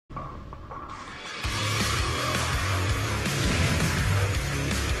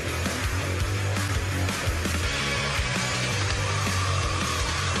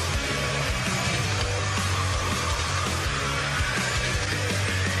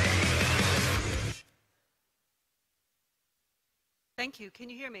Thank you. Can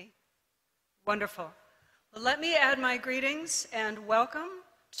you hear me? Wonderful. Well, let me add my greetings and welcome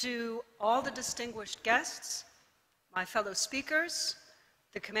to all the distinguished guests, my fellow speakers,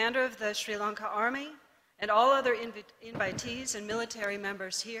 the commander of the Sri Lanka Army, and all other invitees and military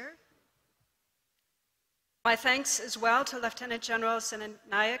members here. My thanks as well to Lieutenant General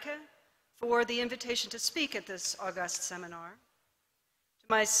Senanayake for the invitation to speak at this august seminar. To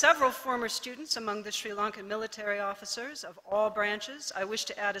my several former students among the Sri Lankan military officers of all branches, I wish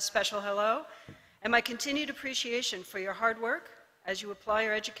to add a special hello and my continued appreciation for your hard work as you apply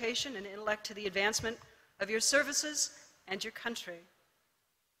your education and intellect to the advancement of your services and your country.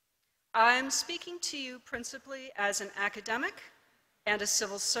 I'm speaking to you principally as an academic and a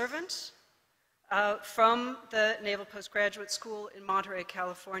civil servant from the Naval Postgraduate School in Monterey,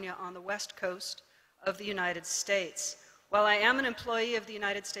 California, on the west coast of the United States. While I am an employee of the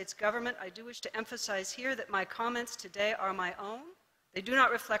United States government, I do wish to emphasize here that my comments today are my own. They do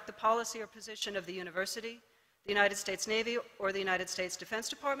not reflect the policy or position of the university, the United States Navy, or the United States Defense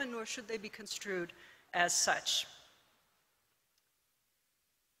Department, nor should they be construed as such.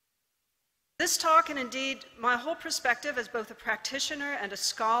 This talk, and indeed my whole perspective as both a practitioner and a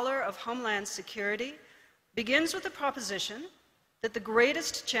scholar of Homeland Security, begins with the proposition that the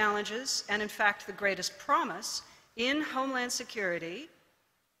greatest challenges, and in fact the greatest promise, in Homeland Security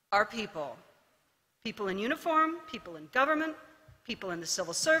are people. People in uniform, people in government, people in the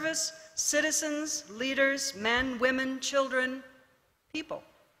civil service, citizens, leaders, men, women, children, people.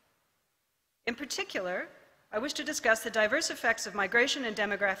 In particular, I wish to discuss the diverse effects of migration and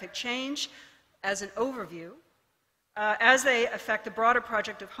demographic change as an overview, as they affect the broader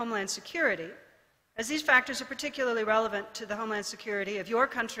project of Homeland Security, as these factors are particularly relevant to the Homeland Security of your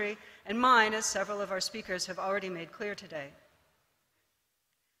country and mine, as several of our speakers have already made clear today.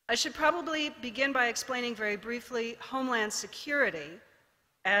 I should probably begin by explaining very briefly Homeland Security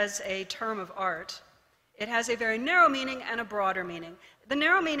as a term of art. It has a very narrow meaning and a broader meaning. The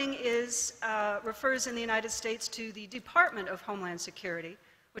narrow meaning refers in the United States to the Department of Homeland Security,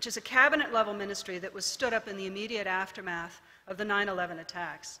 which is a cabinet-level ministry that was stood up in the immediate aftermath of the 9/11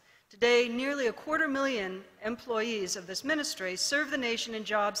 attacks. Today, nearly 250,000 employees of this ministry serve the nation in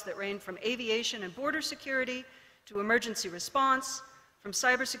jobs that range from aviation and border security to emergency response, from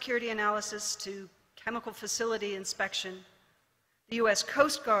cybersecurity analysis to chemical facility inspection. The U.S.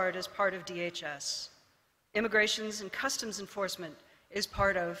 Coast Guard is part of DHS. Immigrations and Customs Enforcement is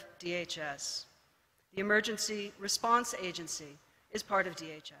part of DHS. The Emergency Response Agency is part of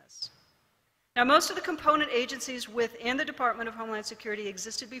DHS. Now, most of the component agencies within the Department of Homeland Security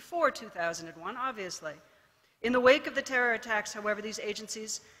existed before 2001, obviously. In the wake of the terror attacks, however, these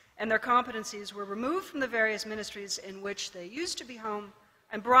agencies and their competencies were removed from the various ministries in which they used to be home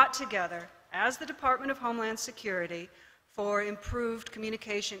and brought together as the Department of Homeland Security for improved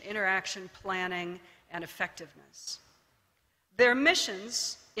communication, interaction, planning, and effectiveness. Their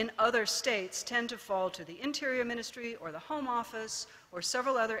missions in other states tend to fall to the Interior Ministry or the Home Office or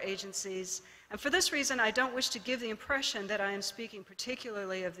several other agencies, and for this reason I don't wish to give the impression that I am speaking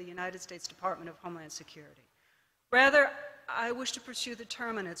particularly of the United States Department of Homeland Security. Rather, I wish to pursue the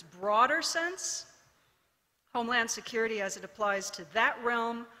term in its broader sense, Homeland Security as it applies to that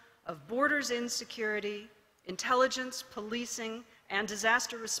realm of borders insecurity, intelligence, policing, and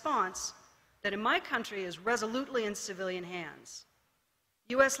disaster response that in my country is resolutely in civilian hands.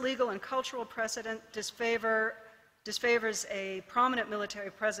 U.S. legal and cultural precedent disfavors a prominent military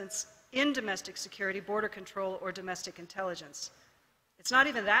presence in domestic security, border control, or domestic intelligence. It's not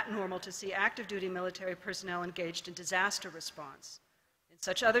even that normal to see active duty military personnel engaged in disaster response. In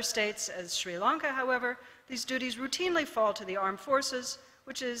such other states as Sri Lanka, however, these duties routinely fall to the armed forces,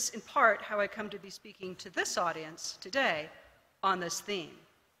 which is in part how I come to be speaking to this audience today on this theme.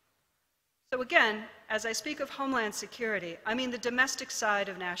 So again, as I speak of Homeland Security, I mean the domestic side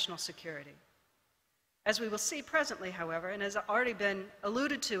of national security. As we will see presently, however, and as already been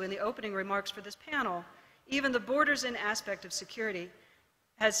alluded to in the opening remarks for this panel, even the borders-in aspect of security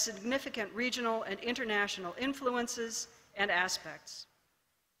has significant regional and international influences and aspects.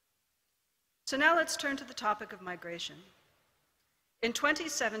 So now let's turn to the topic of migration. In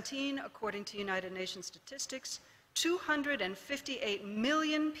 2017, according to United Nations statistics, 258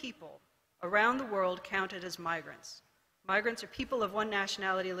 million people around the world counted as migrants. Migrants are people of one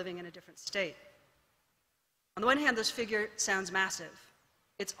nationality living in a different state. On the one hand, this figure sounds massive.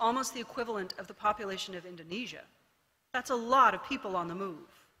 It's almost the equivalent of the population of Indonesia. That's a lot of people on the move.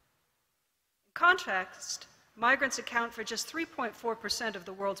 In contrast, migrants account for just 3.4% of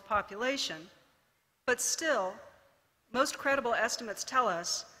the world's population, but still, most credible estimates tell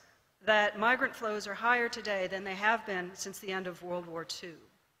us that migrant flows are higher today than they have been since the end of World War II. And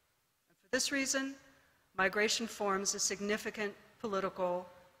for this reason, migration forms a significant political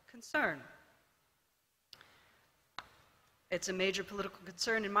concern. It's a major political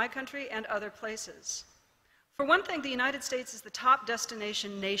concern in my country and other places. For one thing, the United States is the top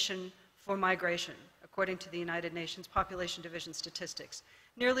destination nation for migration, according to the United Nations Population Division statistics.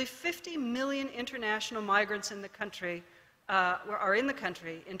 Nearly 50 million international migrants in the country are in the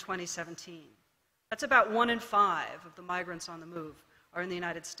country in 2017. That's about 1 in 5 of the migrants on the move are in the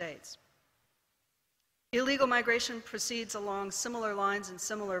United States. Illegal migration proceeds along similar lines and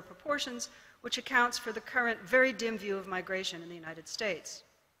similar proportions, which accounts for the current very dim view of migration in the United States.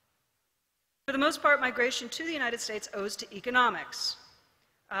 For the most part, migration to the United States owes to economics.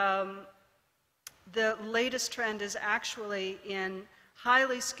 The latest trend is actually in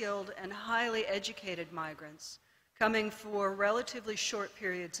highly skilled and highly educated migrants coming for relatively short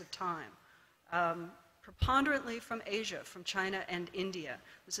periods of time, preponderantly from Asia, from China and India.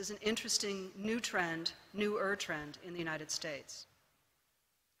 This is an interesting new trend, newer trend in the United States.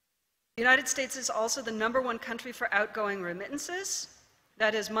 The United States is also the #1 country for outgoing remittances,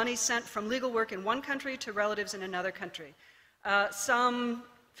 that is, money sent from legal work in one country to relatives in another country. Some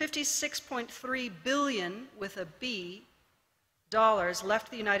 56.3 billion with a B dollars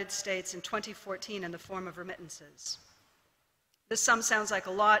left the United States in 2014 in the form of remittances. This sum sounds like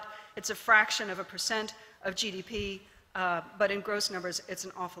a lot. It's a fraction of a % of GDP, but in gross numbers, it's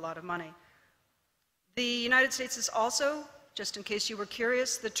an awful lot of money. The United States is also, just in case you were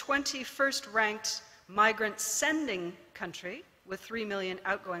curious, the 21st ranked migrant sending country with 3 million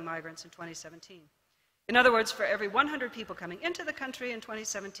outgoing migrants in 2017. In other words, for every 100 people coming into the country in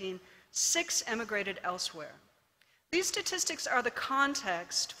 2017, 6 emigrated elsewhere. These statistics are the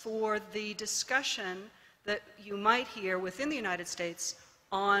context for the discussion that you might hear within the United States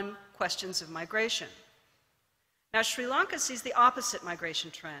on questions of migration. Now, Sri Lanka sees the opposite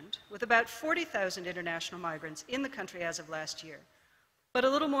migration trend, with about 40,000 international migrants in the country as of last year, but a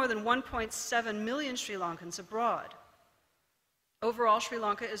little more than 1.7 million Sri Lankans abroad. Overall, Sri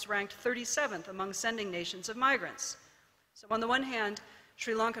Lanka is ranked 37th among sending nations of migrants. So on the one hand,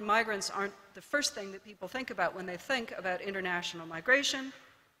 Sri Lankan migrants aren't the first thing that people think about when they think about international migration.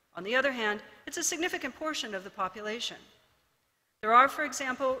 On the other hand, it's a significant portion of the population. There are, for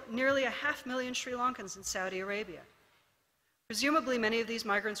example, nearly 500,000 Sri Lankans in Saudi Arabia. Presumably, many of these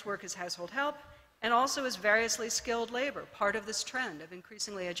migrants work as household help and also as variously skilled labor, part of this trend of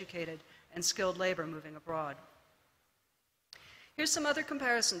increasingly educated and skilled labor moving abroad. Here's some other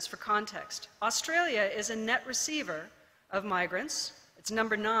comparisons for context. Australia is a net receiver of migrants. It's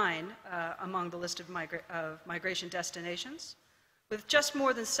 #9 among the list of migration destinations, with just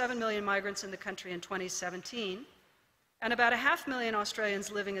more than 7 million migrants in the country in 2017, and about 500,000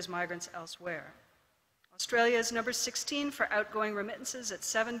 Australians living as migrants elsewhere. Australia is #16 for outgoing remittances at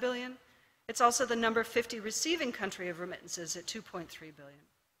 7 billion. It's also the #50 receiving country of remittances at 2.3 billion.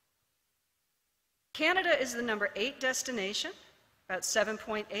 Canada is the #8 destination, about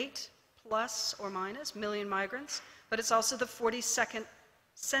 7.8 plus or minus million migrants, but it's also the 42nd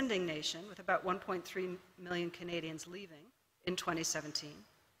sending nation, with about 1.3 million Canadians leaving in 2017.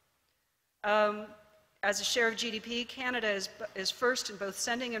 As a share of GDP, Canada is first in both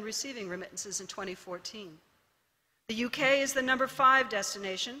sending and receiving remittances in 2014. The UK is the #5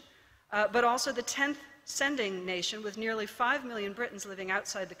 destination, but also the 10th sending nation, with nearly 5 million Britons living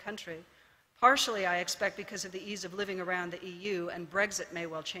outside the country. Partially, I expect, because of the ease of living around the EU, and Brexit may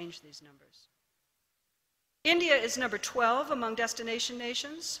well change these numbers. India is #12 among destination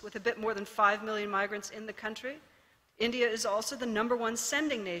nations, with a bit more than 5 million migrants in the country. India is also the #1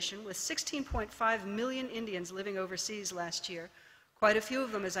 sending nation, with 16.5 million Indians living overseas last year, quite a few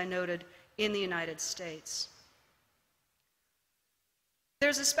of them, as I noted, in the United States.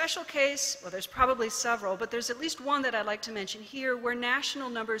 There's a special case, well, there's probably several, but there's at least one that I'd like to mention here, where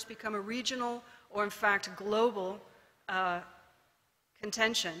national numbers become a regional or, in fact, global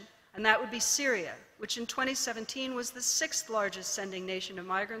contention, and that would be Syria, which in 2017 was the 6th largest sending nation of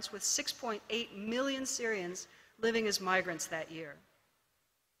migrants, with 6.8 million Syrians living as migrants that year.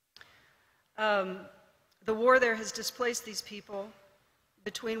 The war there has displaced these people.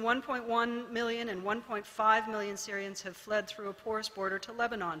 Between 1.1 million and 1.5 million Syrians have fled through a porous border to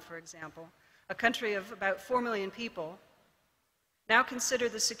Lebanon, for example, a country of about 4 million people. Now consider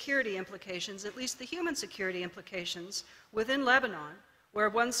the security implications, at least the human security implications, within Lebanon, where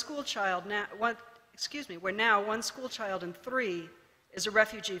now one school child in 3 is a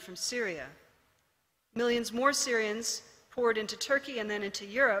refugee from Syria. Millions more Syrians poured into Turkey and then into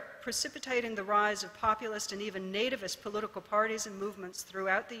Europe, precipitating the rise of populist and even nativist political parties and movements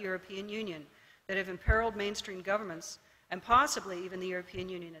throughout the European Union that have imperiled mainstream governments and possibly even the European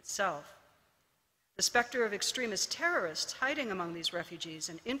Union itself. The specter of extremist terrorists hiding among these refugees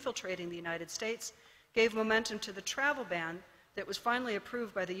and infiltrating the United States gave momentum to the travel ban that was finally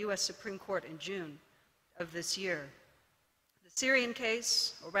approved by the US Supreme Court in June of this year. The Syrian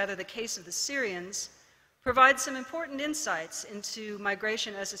case, or rather the case of the Syrians, provides some important insights into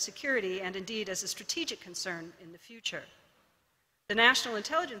migration as a security and indeed as a strategic concern in the future. The National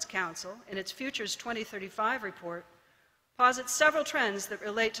Intelligence Council, in its Futures 2035 report, posits several trends that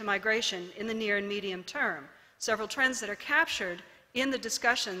relate to migration in the near and medium term, several trends that are captured in the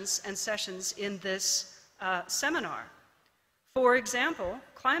discussions and sessions in this seminar. For example,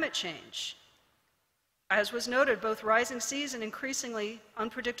 climate change. As was noted, both rising seas and increasingly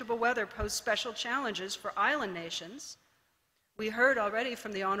unpredictable weather pose special challenges for island nations. We heard already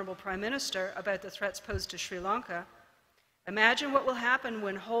from the Honorable Prime Minister about the threats posed to Sri Lanka. Imagine what will happen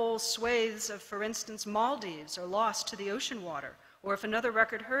when whole swathes of, for instance, Maldives are lost to the ocean water, or if another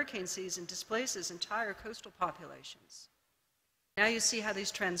record hurricane season displaces entire coastal populations. Now you see how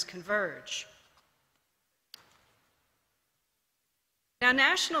these trends converge. Now,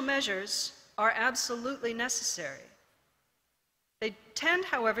 national measures are absolutely necessary. They tend,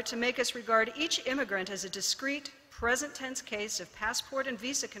 however, to make us regard each immigrant as a discrete, present-tense case of passport and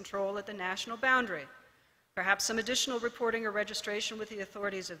visa control at the national boundary, perhaps some additional reporting or registration with the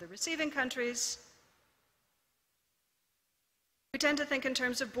authorities of the receiving countries. We tend to think in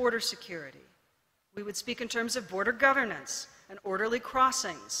terms of border security. We would speak in terms of border governance and orderly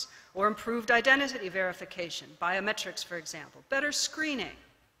crossings, or improved identity verification, biometrics, for example, better screening.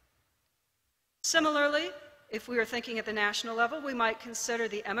 Similarly, if we are thinking at the national level, we might consider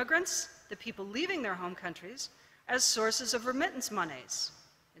the emigrants, the people leaving their home countries, as sources of remittance monies.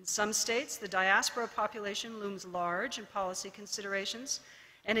 In some states, the diaspora population looms large in policy considerations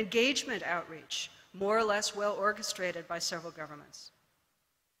and engagement outreach, more or less well orchestrated by several governments.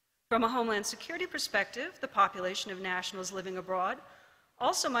 From a Homeland Security perspective, the population of nationals living abroad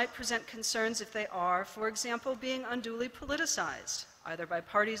also might present concerns if they are, for example, being unduly politicized, either by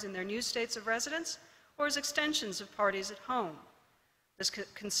parties in their new states of residence or as extensions of parties at home. This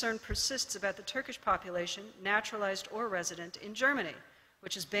concern persists about the Turkish population, naturalized or resident, in Germany,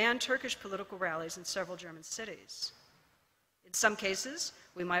 which has banned Turkish political rallies in several German cities. In some cases,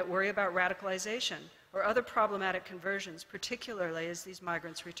 we might worry about radicalization or other problematic conversions, particularly as these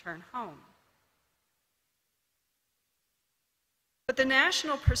migrants return home. But the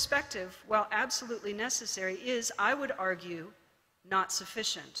national perspective, while absolutely necessary, is, I would argue, not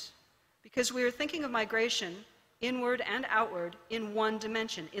sufficient, because we are thinking of migration inward and outward in one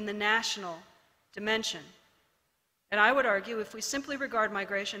dimension, in the national dimension. And I would argue if we simply regard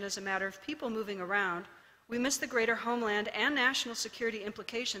migration as a matter of people moving around, we miss the greater homeland and national security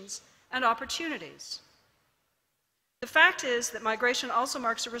implications and opportunities. The fact is that migration also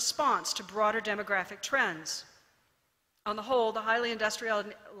marks a response to broader demographic trends. On the whole, the highly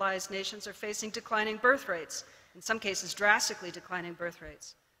industrialized nations are facing declining birth rates, in some cases drastically declining birth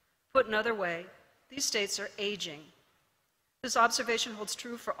rates. Put another way, these states are aging. This observation holds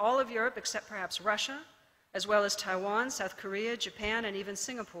true for all of Europe except perhaps Russia, as well as Taiwan, South Korea, Japan, and even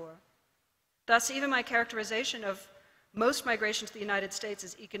Singapore. Thus, even my characterization of most migration to the United States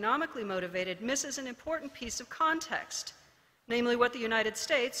as economically motivated misses an important piece of context, namely what the United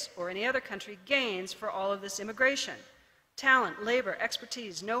States, or any other country, gains for all of this immigration: talent, labor,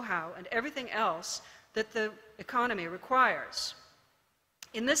 expertise, know-how, and everything else that the economy requires.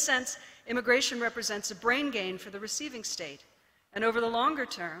 In this sense, immigration represents a brain gain for the receiving state, and over the longer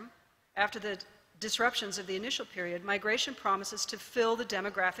term, after the disruptions of the initial period, migration promises to fill the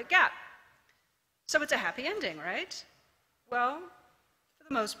demographic gap. So it's a happy ending, right? Well, for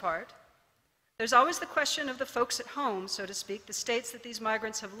the most part. There's always the question of the folks at home, so to speak, the states that these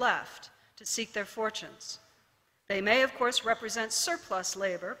migrants have left to seek their fortunes. They may, of course, represent surplus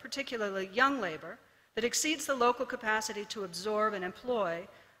labor, particularly young labor, that exceeds the local capacity to absorb and employ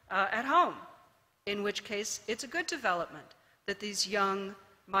at home, in which case it's a good development that these young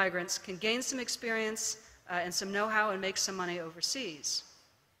migrants can gain some experience and some know-how and make some money overseas.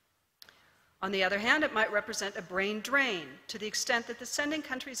 On the other hand, it might represent a brain drain to the extent that the sending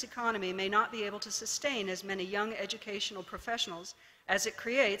country's economy may not be able to sustain as many young educational professionals as it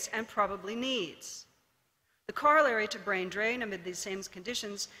creates and probably needs. The corollary to brain drain amid these same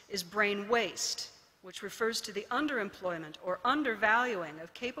conditions is brain waste, which refers to the underemployment or undervaluing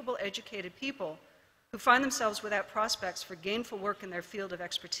of capable, educated people who find themselves without prospects for gainful work in their field of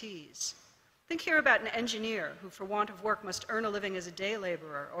expertise. Think here about an engineer who, for want of work, must earn a living as a day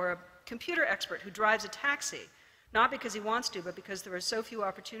laborer, or a computer expert who drives a taxi, not because he wants to, but because there are so few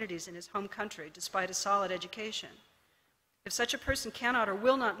opportunities in his home country, despite a solid education. If such a person cannot or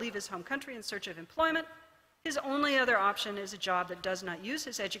will not leave his home country in search of employment, his only other option is a job that does not use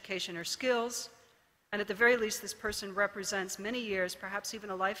his education or skills, and at the very least, this person represents many years, perhaps even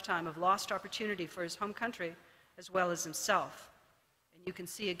a lifetime, of lost opportunity for his home country as well as himself. And you can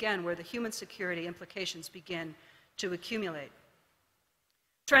see again where the human security implications begin to accumulate.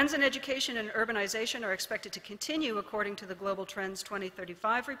 Trends in education and urbanization are expected to continue according to the Global Trends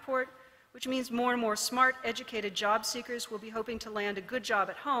 2035 report, which means more and more smart, educated job seekers will be hoping to land a good job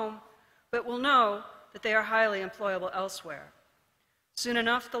at home, but will know that they are highly employable elsewhere. Soon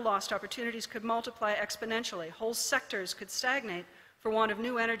enough, the lost opportunities could multiply exponentially. Whole sectors could stagnate for want of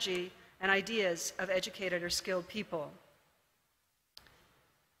new energy and ideas of educated or skilled people.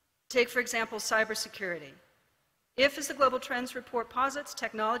 Take, for example, cybersecurity. If, as the Global Trends report posits,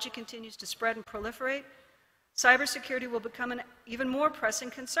 technology continues to spread and proliferate, cybersecurity will become an even more pressing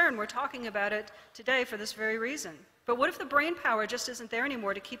concern. We're talking about it today for this very reason. But what if the brain power just isn't there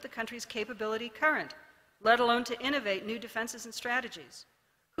anymore to keep the country's capability current, let alone to innovate new defenses and strategies?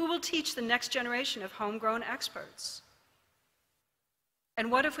 Who will teach the next generation of homegrown experts?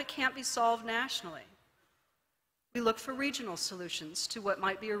 And what if it can't be solved nationally? We look for regional solutions to what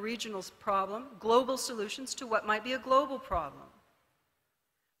might be a regional problem, global solutions to what might be a global problem.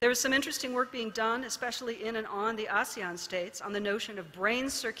 There is some interesting work being done, especially in and on the ASEAN states, on the notion of brain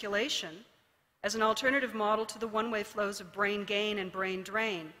circulation as an alternative model to the one-way flows of brain gain and brain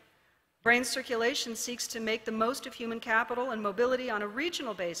drain. Brain circulation seeks to make the most of human capital and mobility on a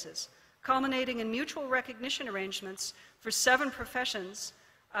regional basis, culminating in mutual recognition arrangements for 7 professions,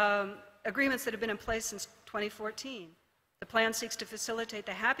 agreements that have been in place since 2014. The plan seeks to facilitate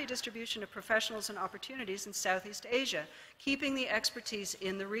the happy distribution of professionals and opportunities in Southeast Asia, keeping the expertise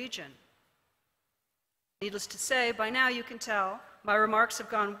in the region. Needless to say, by now you can tell my remarks have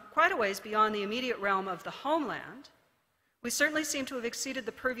gone quite a ways beyond the immediate realm of the homeland. We certainly seem to have exceeded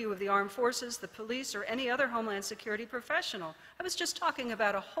the purview of the armed forces, the police, or any other homeland security professional. I was just talking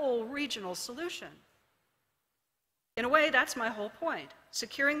about a whole regional solution. In a way, that's my whole point.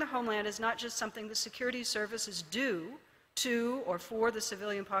 Securing the homeland is not just something the security services do to or for the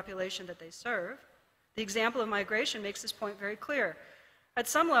civilian population that they serve. The example of migration makes this point very clear. At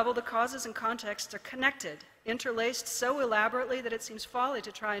some level, the causes and contexts are connected, interlaced so elaborately that it seems folly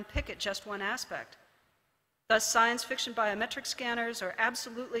to try and pick at just one aspect. Thus, science fiction biometric scanners or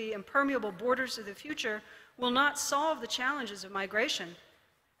absolutely impermeable borders of the future will not solve the challenges of migration,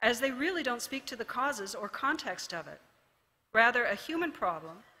 as they really don't speak to the causes or context of it. Rather, a human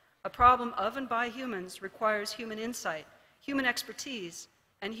problem, a problem of and by humans, requires human insight, human expertise,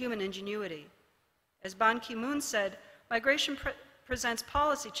 and human ingenuity. As Ban Ki-moon said, migration presents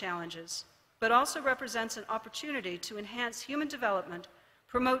policy challenges, but also represents an opportunity to enhance human development,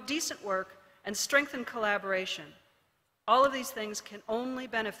 promote decent work, and strengthen collaboration. All of these things can only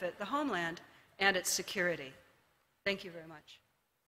benefit the homeland and its security. Thank you very much.